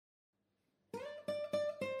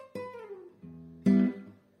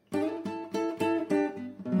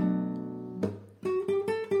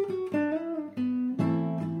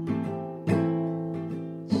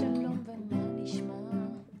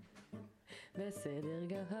בסדר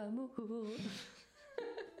גמור.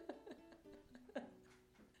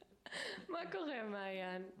 מה קורה,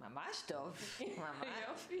 מעיין? ממש טוב, ממש.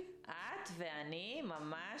 יופי. את ואני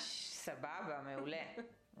ממש סבבה, מעולה.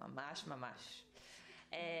 ממש ממש.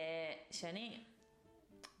 שני,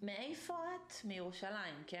 מאיפה את?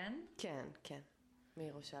 מירושלים, כן? כן, כן.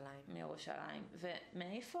 מירושלים. מירושלים.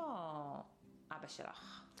 ומאיפה אבא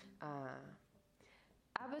שלך?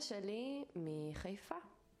 אבא שלי מחיפה.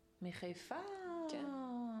 מחיפה? כן.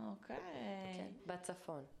 אוקיי. כן,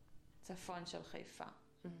 בצפון. צפון של חיפה.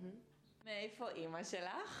 מאיפה אמא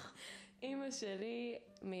שלך? אמא שלי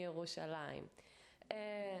מירושלים.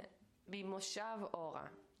 ממושב אורה.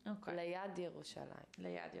 אוקיי. ליד ירושלים.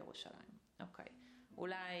 ליד ירושלים, אוקיי.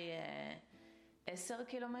 אולי 10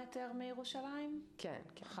 קילומטר מירושלים? כן,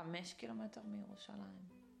 כן. 5 קילומטר מירושלים?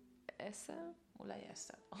 10? אולי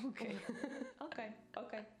 10, אוקיי.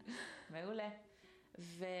 אוקיי. מעולה.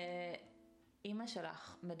 ואמא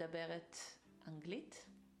שלך מדברת אנגלית?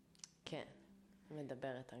 כן. היא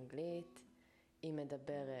מדברת אנגלית, היא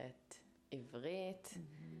מדברת עברית,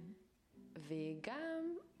 והיא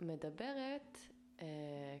גם מדברת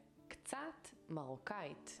קצת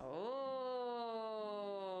מרוקאית.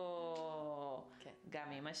 כן.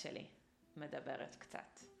 גם אמא שלי מדברת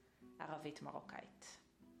קצת ערבית מרוקאית.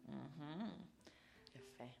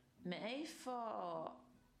 יפה. מאיפה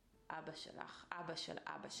אבא שלך? אבא של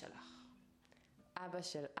אבא שלך? אבא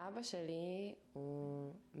של אבא שלי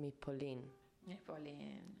הוא מפולין.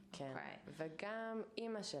 מפולין, כן. אוקיי. וגם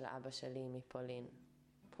אמא של אבא שלי מפולין.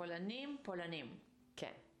 פולנים.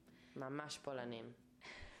 כן, ממש פולנים.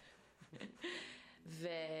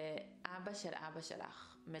 ואבא של אבא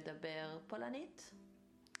שלך מדבר פולנית?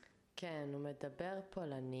 כן, הוא מדבר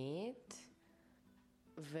פולנית,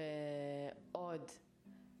 ועוד.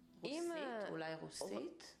 רוסית? אולי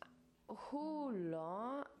רוסית? הוא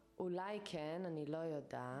לא, אולי כן, אני לא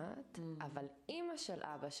יודעת, אבל אמא של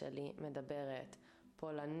אבא שלי מדברת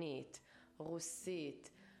פולנית,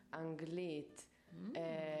 רוסית, אנגלית,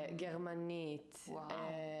 גרמנית. וואו.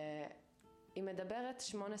 היא מדברת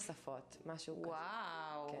 8 שפות, משהו כזה.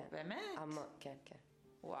 וואו, כן. באמת? כן, כן.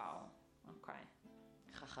 וואו, אוקיי.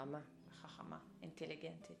 חכמה. חכמה,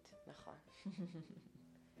 אינטליגנטית. נכון.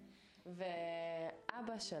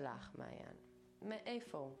 ואבא שלך, מעיין,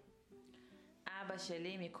 מאיפה הוא? אבא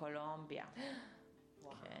שלי מקולומביה.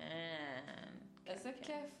 וואו. כן. איזה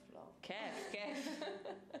כיף, לא? כיף.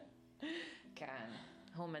 כן.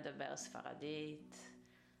 הוא מדבר ספרדית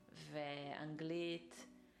ואנגלית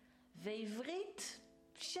ועברית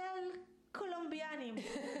של קולומביאנים.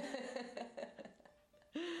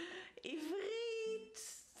 עברית,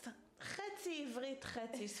 חצי עברית,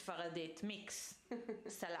 חצי ספרדית, מיקס,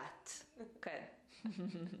 סלט, כן.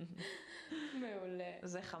 מעולה.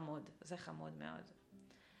 זה חמוד מאוד.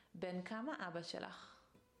 בן כמה אבא שלך?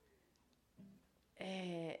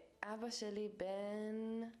 אבא שלי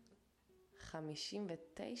בן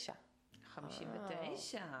 59.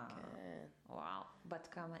 59? כן. וואו. בת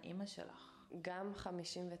כמה אמא שלך? גם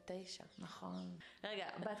 59. נכון. רגע,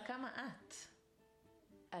 בת כמה את?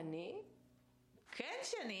 אני? כן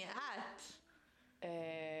שני, את.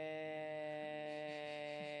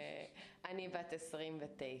 אני בת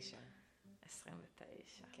 29.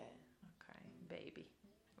 29. כן. אוקיי, בייבי.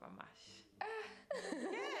 ממש. כן.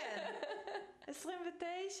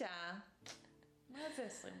 29. מה זה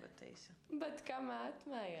 29? בת כמה את,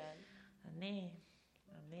 מעיין? אני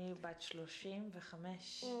בת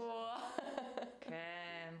 35. וואו.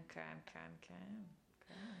 כן.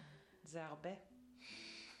 זה הרבה.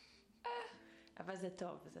 אבל זה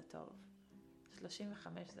טוב.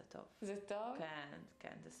 35 זה טוב. זה טוב?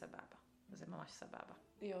 כן, זה סבבה. זה ממש סבבה.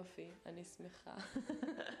 יופי, אני שמחה.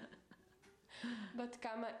 בת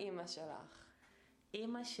כמה אמא שלך?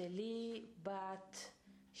 אמא שלי בת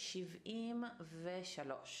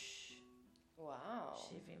 73. וואו.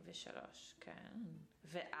 73, כן.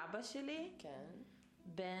 ואבא שלי? כן.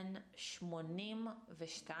 בן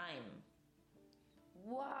 82.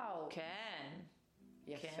 וואו. כן.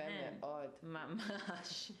 יפה כן. מאוד.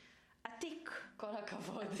 ממש. עתיק. כל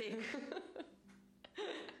הכבוד. עתיק.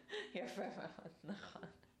 יפה מאוד, נכון.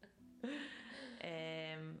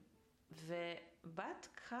 ובת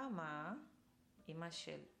כמה אמא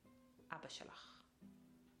של אבא שלך?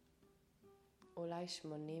 אולי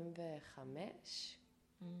 85?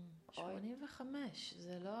 85,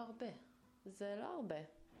 זה לא הרבה. זה לא הרבה.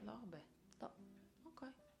 לא הרבה. לא. אוקיי.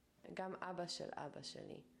 גם אבא של אבא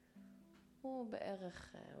שלי. הוא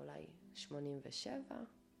בערך אולי 87.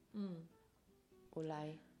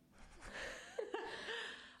 אולי.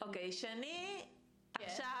 אוקיי, שני,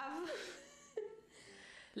 עכשיו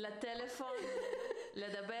לטלפון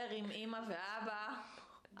לדבר עם אמא ואבא.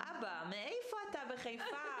 אבא, מאיפה אתה בחיפה?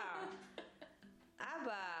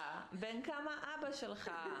 אבא, בן כמה אבא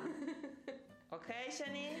שלך? אוקיי,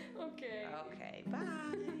 שני? אוקיי. אוקיי,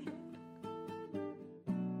 ביי.